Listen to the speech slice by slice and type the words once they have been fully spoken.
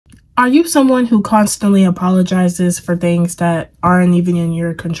Are you someone who constantly apologizes for things that aren't even in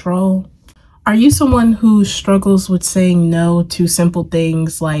your control? Are you someone who struggles with saying no to simple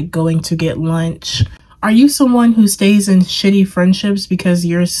things like going to get lunch? Are you someone who stays in shitty friendships because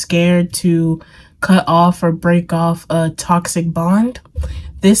you're scared to cut off or break off a toxic bond?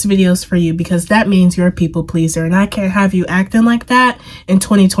 This video is for you because that means you're a people pleaser, and I can't have you acting like that in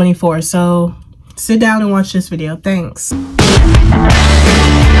 2024. So sit down and watch this video. Thanks.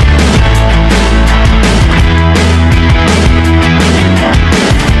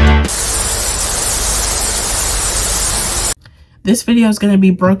 This video is going to be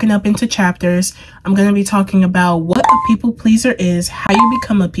broken up into chapters. I'm going to be talking about what a people pleaser is, how you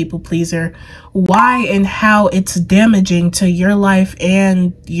become a people pleaser, why and how it's damaging to your life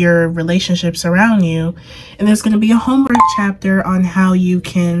and your relationships around you. And there's going to be a homework chapter on how you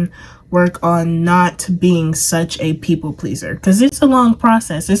can work on not being such a people pleaser, because it's a long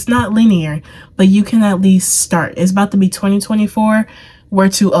process. It's not linear, but you can at least start. It's about to be 2024. We're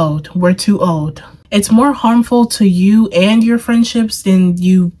too old. We're too old. It's more harmful to you and your friendships than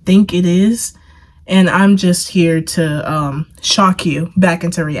you think it is. And I'm just here to shock you back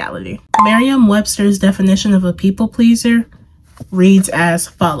into reality. Merriam-Webster's definition of a people pleaser reads as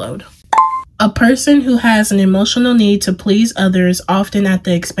followed. A person who has an emotional need to please others, often at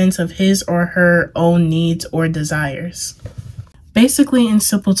the expense of his or her own needs or desires. Basically, in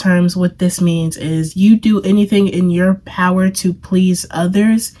simple terms, what this means is you do anything in your power to please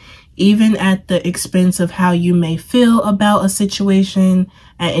others, even at the expense of how you may feel about a situation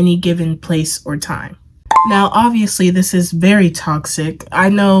at any given place or time. Now, obviously, this is very toxic. I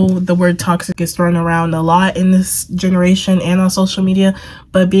know the word toxic is thrown around a lot in this generation and on social media,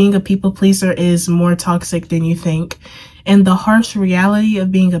 but being a people pleaser is more toxic than you think. And the harsh reality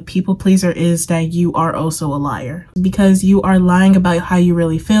of being a people pleaser is that you are also a liar, because you are lying about how you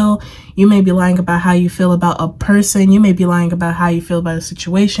really feel. You may be lying about how you feel about a person. You may be lying about how you feel about a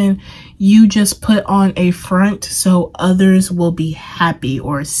situation. You just put on a front so others will be happy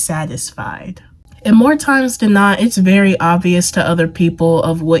or satisfied. And more times than not, it's very obvious to other people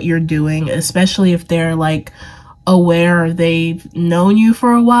of what you're doing, especially if they're like aware or they've known you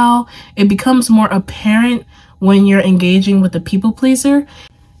for a while. It becomes more apparent when you're engaging with a people pleaser.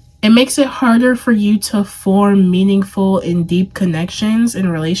 It makes it harder for you to form meaningful and deep connections in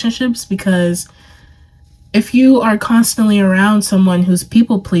relationships, because if you are constantly around someone who's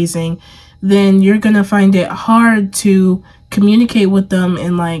people pleasing, then you're gonna find it hard to communicate with them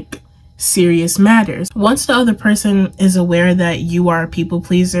in like serious matters. Once the other person is aware that you are a people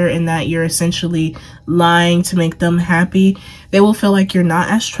pleaser and that you're essentially lying to make them happy, they will feel like you're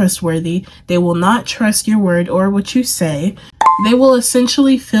not as trustworthy. They will not trust your word or what you say. They will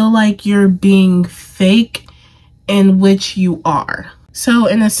essentially feel like you're being fake, in which you are. So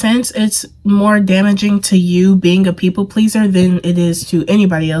in a sense, it's more damaging to you being a people pleaser than it is to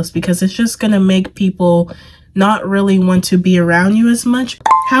anybody else, because it's just gonna make people not really want to be around you as much.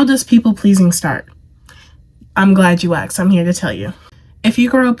 How does people pleasing start? I'm glad you asked. I'm here to tell you. If you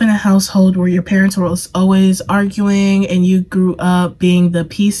grew up in a household where your parents were always arguing and you grew up being the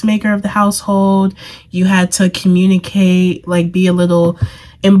peacemaker of the household, you had to communicate, like be a little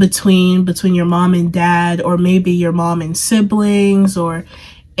in between your mom and dad, or maybe your mom and siblings, or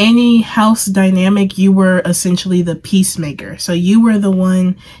any house dynamic, you were essentially the peacemaker. So you were the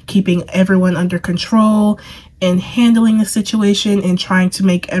one keeping everyone under control and handling the situation and trying to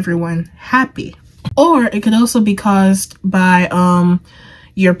make everyone happy. Or it could also be caused by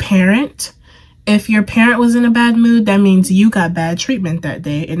your parent. If your parent was in a bad mood, that means you got bad treatment that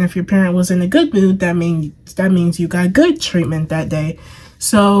day. And if your parent was in a good mood, that means you got good treatment that day.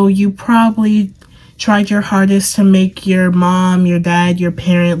 So you probably tried your hardest to make your mom, your dad, your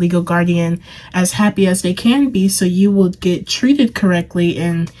parent, legal guardian as happy as they can be, so you would get treated correctly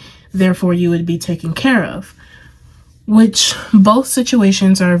and therefore you would be taken care of. Which both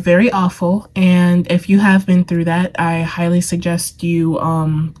situations are very awful, and if you have been through that, I highly suggest you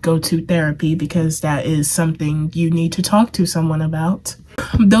go to therapy, because that is something you need to talk to someone about.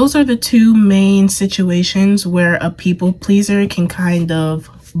 Those are the two main situations where a people pleaser can kind of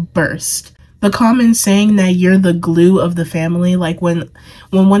burst. The common saying that you're the glue of the family, like when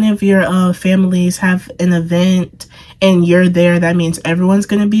one of your families have an event and you're there, that means everyone's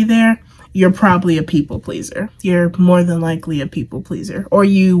going to be there. You're probably a people pleaser. You're more than likely a people pleaser, or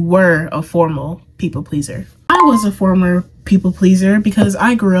you were a formal people pleaser. I was a former people pleaser because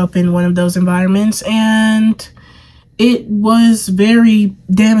I grew up in one of those environments, and it was very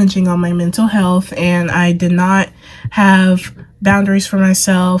damaging on my mental health, and I did not have boundaries for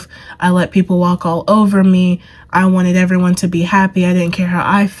myself. I let people walk all over me. I wanted everyone to be happy. I didn't care how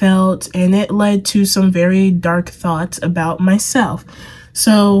I felt. And it led to some very dark thoughts about myself.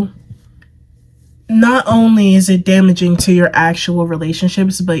 So not only is it damaging to your actual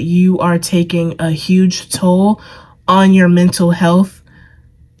relationships, but you are taking a huge toll on your mental health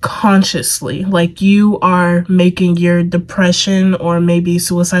consciously. Like, you are making your depression or maybe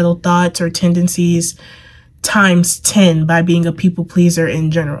suicidal thoughts or tendencies times 10 by being a people pleaser in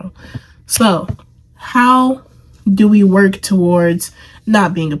general. So how do we work towards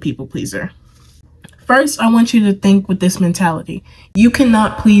not being a people pleaser? First, I want you to think with this mentality. You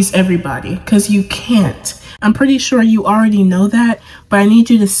cannot please everybody, because you can't. I'm pretty sure you already know that, but I need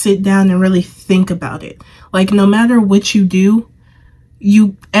you to sit down and really think about it. Like, no matter what you do,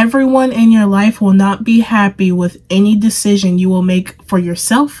 everyone in your life will not be happy with any decision you will make for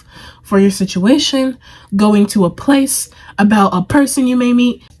yourself, for your situation, going to a place, about a person you may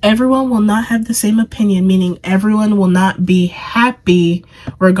meet. Everyone will not have the same opinion, meaning everyone will not be happy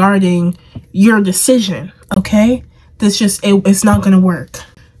regarding your decision, okay? It's not going to work.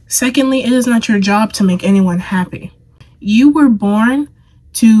 Secondly, it is not your job to make anyone happy. You were born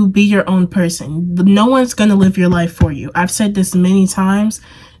to be your own person. No one's going to live your life for you. I've said this many times.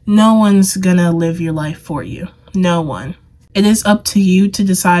 No one's going to live your life for you. No one. It is up to you to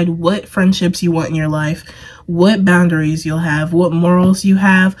decide what friendships you want in your life, what boundaries you'll have, what morals you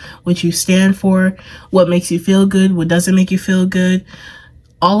have, what you stand for, what makes you feel good, what doesn't make you feel good.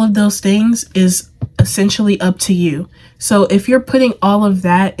 All of those things is essentially up to you. So if you're putting all of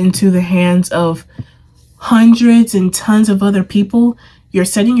that into the hands of hundreds and tons of other people, you're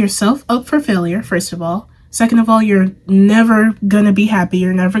setting yourself up for failure, first of all. Second of all, you're never going to be happy.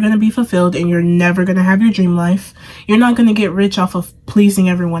 You're never going to be fulfilled, and you're never going to have your dream life. You're not going to get rich off of pleasing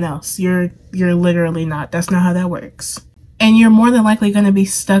everyone else. You're literally not. That's not how that works. And you're more than likely going to be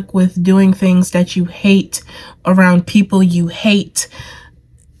stuck with doing things that you hate around people you hate,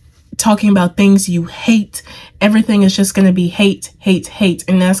 talking about things you hate. Everything is just going to be hate, hate, hate.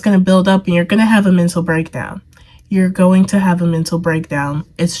 And that's going to build up, and you're going to have a mental breakdown. You're going to have a mental breakdown.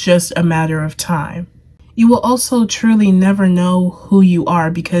 It's just a matter of time. You will also truly never know who you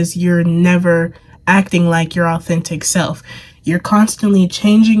are because you're never acting like your authentic self. You're constantly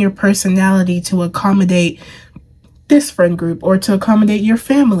changing your personality to accommodate this friend group, or to accommodate your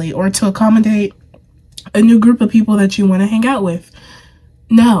family, or to accommodate a new group of people that you want to hang out with.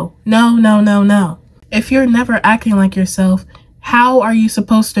 No, no, no, no, no. If you're never acting like yourself, how are you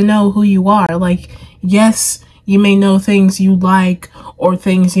supposed to know who you are? Like, yes, you may know things you like or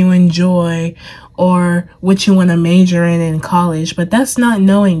things you enjoy or what you want to major in college, but that's not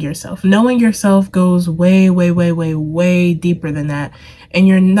knowing yourself. Knowing yourself goes way, way, way, way, way deeper than that. And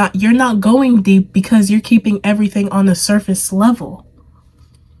you're not going deep because you're keeping everything on the surface level.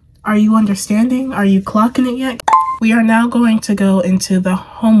 Are you understanding? Are you clocking it yet? We are now going to go into the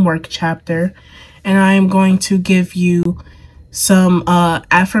homework chapter, and I am going to give you some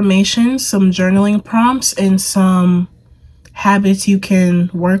affirmations, some journaling prompts, and some habits you can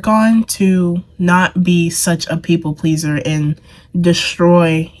work on to not be such a people pleaser and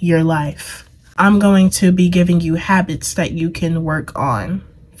destroy your life. I'm going to be giving you habits that you can work on.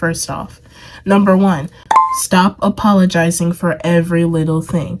 First off, number 1, stop apologizing for every little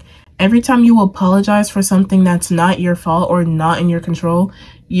thing. Every time you apologize for something that's not your fault or not in your control,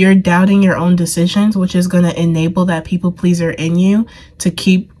 you're doubting your own decisions, which is going to enable that people pleaser in you to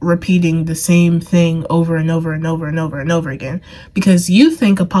keep repeating the same thing over and over and over and over and over again, because you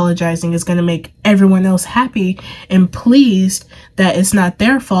think apologizing is going to make everyone else happy and pleased that it's not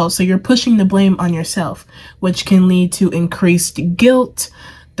their fault. So you're pushing the blame on yourself, which can lead to increased guilt,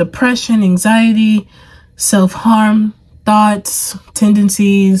 depression, anxiety, self-harm, thoughts,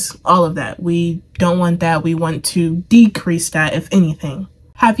 tendencies, all of that. We don't want that. We want to decrease that, if anything.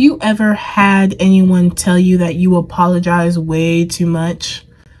 Have you ever had anyone tell you that you apologize way too much?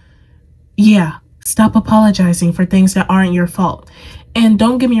 Yeah, stop apologizing for things that aren't your fault. And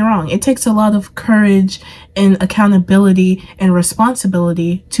don't get me wrong, it takes a lot of courage and accountability and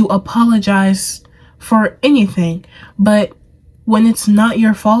responsibility to apologize for anything. But when it's not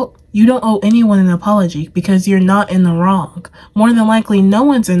your fault, you don't owe anyone an apology because you're not in the wrong. More than likely, no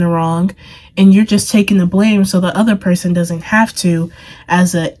one's in the wrong, and you're just taking the blame so the other person doesn't have to,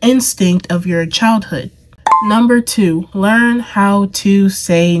 as an instinct of your childhood. Number 2, learn how to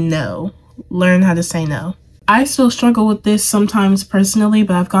say no. Learn how to say no. I still struggle with this sometimes personally,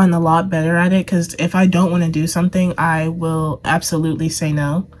 but I've gotten a lot better at it, because if I don't want to do something, I will absolutely say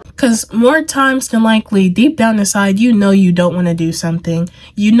no. Because more times than likely, deep down inside, you know you don't want to do something.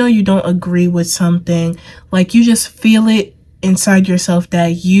 You know you don't agree with something. Like, you just feel it inside yourself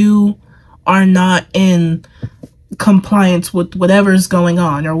that you are not in compliance with whatever's going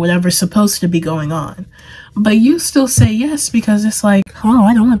on or whatever's supposed to be going on. But you still say yes because it's like, oh,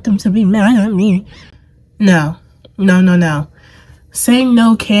 I don't want them to be mad at me. No. Saying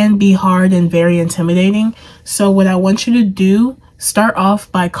no can be hard and very intimidating. So what I want you to do, start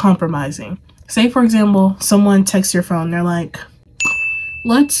off by compromising. Say, for example, someone texts your phone. They're like,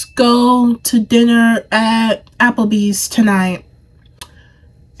 let's go to dinner at Applebee's tonight.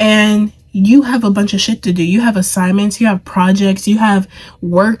 And you have a bunch of shit to do. You have assignments, you have projects, you have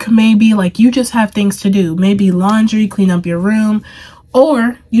work maybe. Like, you just have things to do. Maybe laundry, clean up your room.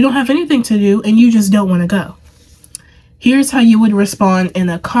 Or you don't have anything to do and you just don't want to go. Here's how you would respond in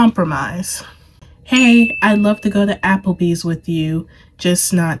a compromise. Hey, I'd love to go to Applebee's with you,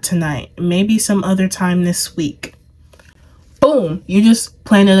 just not tonight. Maybe some other time this week. Boom, you just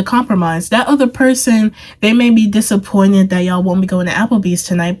planted a compromise. That other person, they may be disappointed that y'all won't be going to Applebee's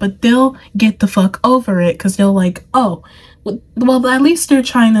tonight, but they'll get the fuck over it because they're like, oh, well, at least they're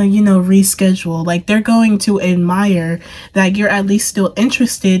trying to, reschedule. Like, they're going to admire that you're at least still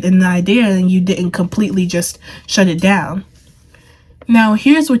interested in the idea and you didn't completely just shut it down. Now,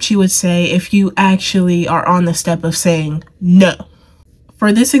 here's what you would say if you actually are on the step of saying no.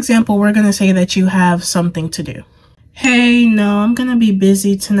 For this example, we're going to say that you have something to do. Hey, no, I'm going to be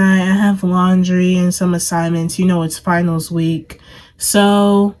busy tonight. I have laundry and some assignments. It's finals week.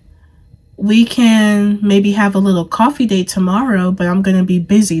 So we can maybe have a little coffee date tomorrow, but I'm going to be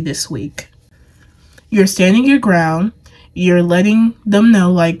busy this week. You're standing your ground. You're letting them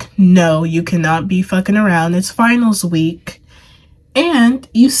know, like, no, you cannot be fucking around. It's finals week. And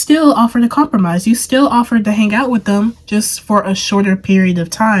you still offered a compromise. You still offered to hang out with them just for a shorter period of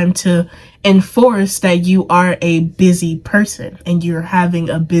time to enforce that you are a busy person and you're having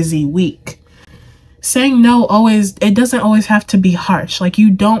a busy week. Saying no it doesn't always have to be harsh. Like,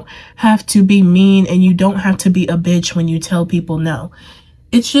 you don't have to be mean and you don't have to be a bitch when you tell people no.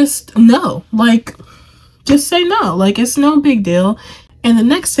 It's just no. Like, just say no. Like, it's no big deal. And the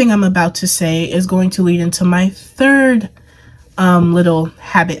next thing I'm about to say is going to lead into my third little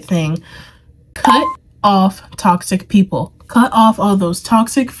habit thing. Cut off toxic people. Cut off all those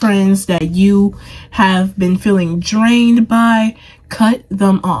toxic friends that you have been feeling drained by. Cut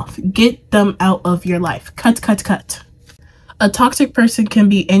them off. Get them out of your life. Cut. A toxic person can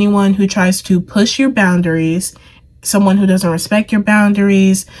be anyone who tries to push your boundaries, someone who doesn't respect your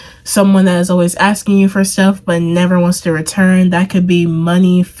boundaries, someone that is always asking you for stuff but never wants to return. That could be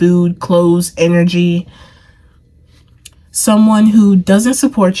money, food, clothes, energy. Someone who doesn't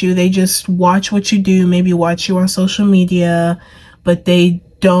support you. They just watch what you do, maybe watch you on social media, but they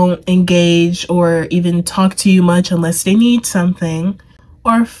don't engage or even talk to you much unless they need something.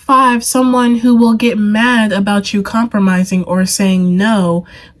 Or 5, someone who will get mad about you compromising or saying no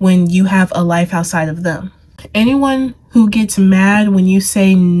when you have a life outside of them. Anyone who gets mad when you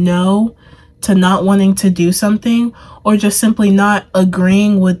say no to not wanting to do something or just simply not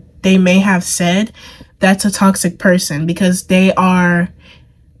agreeing with what they may have said, that's a toxic person because they are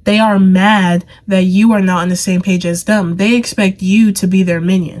mad that you are not on the same page as them. They expect you to be their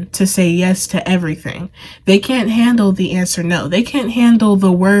minion, to say yes to everything. They can't handle the answer no. They can't handle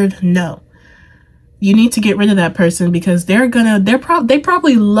the word no. You need to get rid of that person because they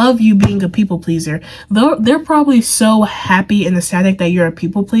probably love you being a people pleaser. They're probably so happy and ecstatic that you're a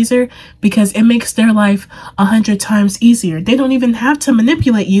people pleaser because it makes their life 100 times easier. They don't even have to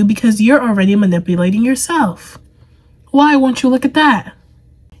manipulate you because you're already manipulating yourself. Why won't you look at that?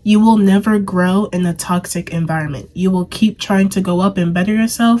 You will never grow in a toxic environment. You will keep trying to go up and better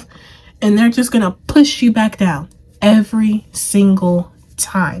yourself, and they're just going to push you back down every single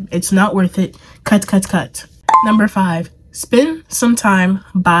time. It's not worth it. Cut. Number 5, spend some time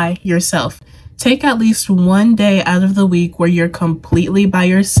by yourself. Take at least one day out of the week where you're completely by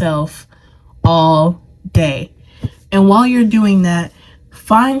yourself all day. And while you're doing that,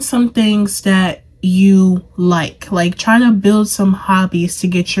 find some things that you like try to build some hobbies to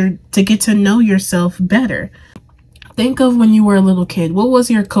get to know yourself better. Think of when you were a little kid. What was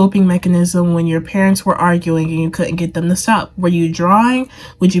your coping mechanism when your parents were arguing and you couldn't get them to stop? Were you drawing?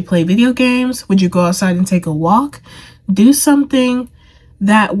 Would you play video games? Would you go outside and take a walk? Do something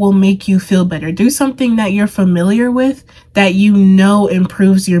that will make you feel better. Do something that you're familiar with that you know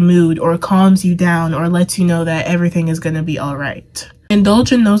improves your mood or calms you down or lets you know that everything is going to be all right.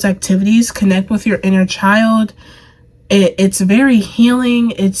 Indulge in those activities. Connect with your inner child. It's very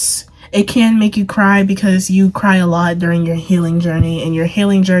healing. It's It can make you cry because you cry a lot during your healing journey, and your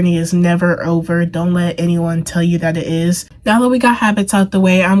healing journey is never over. Don't let anyone tell you that it is. Now that we got habits out the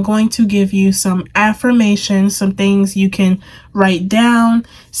way, I'm going to give you some affirmations, some things you can write down,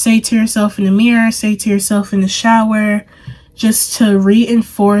 say to yourself in the mirror, say to yourself in the shower, just to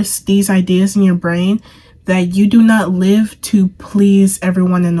reinforce these ideas in your brain that you do not live to please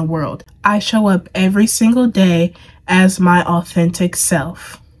everyone in the world. I show up every single day as my authentic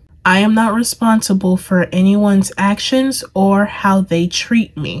self. I am not responsible for anyone's actions or how they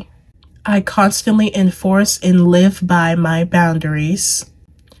treat me. I constantly enforce and live by my boundaries.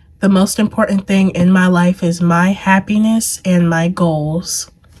 The most important thing in my life is my happiness and my goals.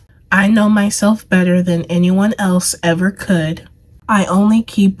 I know myself better than anyone else ever could. I only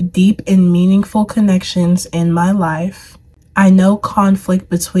keep deep and meaningful connections in my life. I know conflict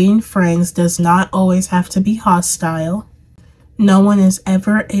between friends does not always have to be hostile. No one is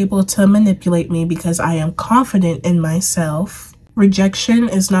ever able to manipulate me because I am confident in myself. Rejection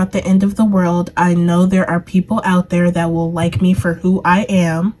is not the end of the world. I know there are people out there that will like me for who I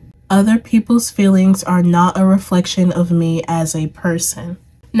am. Other people's feelings are not a reflection of me as a person.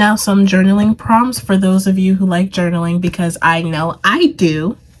 Now, some journaling prompts for those of you who like journaling, because I know I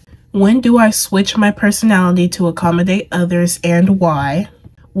do. When do I switch my personality to accommodate others, and why?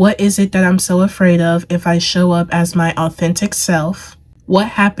 What is it that I'm so afraid of if I show up as my authentic self? What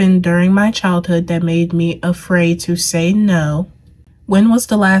happened during my childhood that made me afraid to say no? When was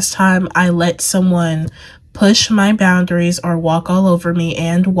the last time I let someone push my boundaries or walk all over me,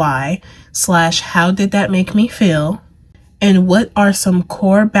 and why? / how did that make me feel? And what are some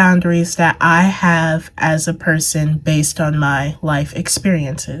core boundaries that I have as a person based on my life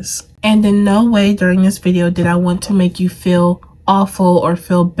experiences? And in no way during this video did I want to make you feel awful or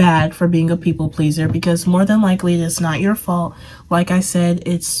feel bad for being a people pleaser, because more than likely it is not your fault. Like I said,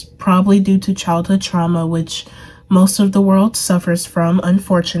 it's probably due to childhood trauma, which most of the world suffers from,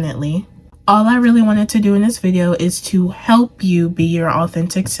 unfortunately. All I really wanted to do in this video is to help you be your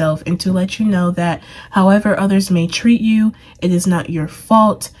authentic self and to let you know that however others may treat you, it is not your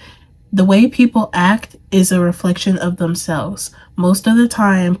fault. The way people act is a reflection of themselves. Most of the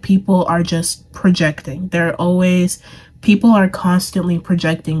time, people are just projecting. People are constantly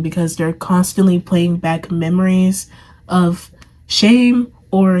projecting because they're constantly playing back memories of shame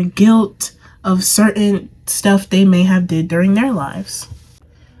or guilt of certain stuff they may have did during their lives.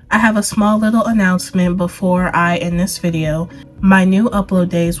 I have a small little announcement before I end this video. My new upload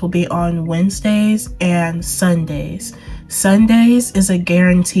days will be on Wednesdays and Sundays. Sundays is a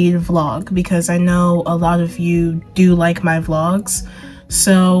guaranteed vlog because I know a lot of you do like my vlogs.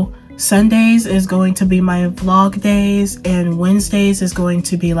 So Sundays is going to be my vlog days, and Wednesdays is going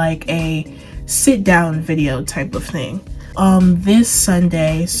to be like a sit down video type of thing. This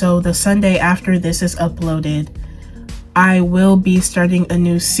Sunday, so the Sunday after this is uploaded, I will be starting a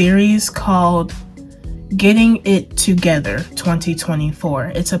new series called Getting It Together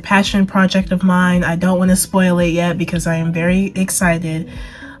 2024. It's a passion project of mine. I don't want to spoil it yet because I am very excited.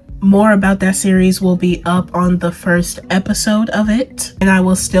 More about that series will be up on the first episode of it, and I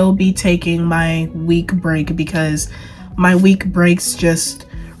will still be taking my week break because my week breaks just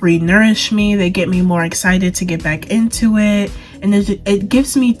re-nourish me. They get me more excited to get back into it, and it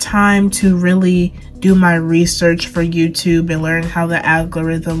gives me time to really do my research for YouTube and learn how the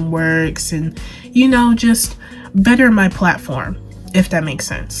algorithm works and, you know, just better my platform, if that makes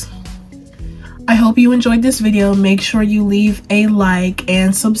sense. I hope you enjoyed this video. Make sure you leave a like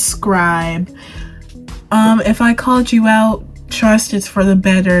and subscribe. If I called you out, trust it's for the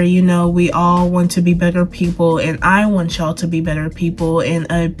better. You know, we all want to be better people, and I want y'all to be better people, and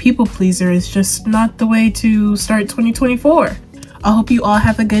a people pleaser is just not the way to start 2024. I hope you all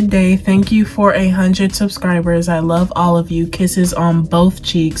have a good day. Thank you for 100 subscribers. I love all of you. Kisses on both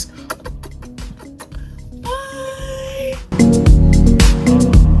cheeks.